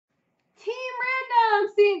Team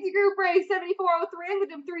Random, C&C Group Race 7403. I'm going to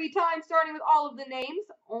do them 3 times, starting with all of the names.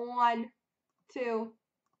 1, 2,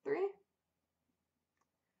 3.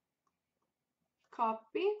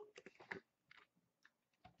 Copy.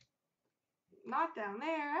 Not down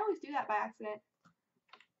there. I always do that by accident.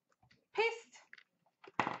 Paste.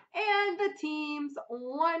 And the teams.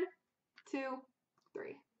 1, 2,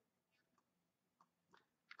 3.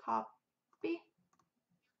 Copy.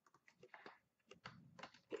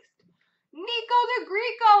 Nico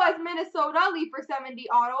DeGrico as Minnesota, Lee for 70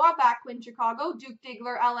 Ottawa, Backwin Chicago, Duke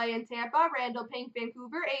Digler LA and Tampa, Randall Pink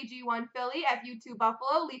Vancouver, AG1 Philly, FU2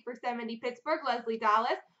 Buffalo, Lee for 70 Pittsburgh, Leslie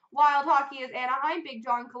Dallas, Wild Hockey is Anaheim, Big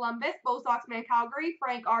John Columbus, Bo Soxman Calgary,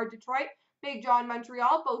 Frank R Detroit, Big John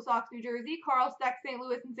Montreal, Bo Sox New Jersey, Carl Steck St.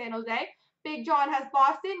 Louis and San Jose, Big John has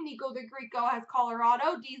Boston, Nico DeGrico has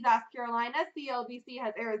Colorado, D's Carolina, CLBC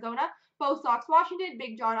has Arizona, Bo Sox Washington,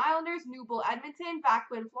 Big John Islanders, Newble Edmonton,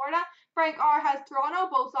 Backwin Florida, Frank R has Toronto,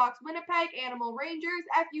 Bo Sox Winnipeg, Animal Rangers,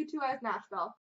 FU2 has Nashville.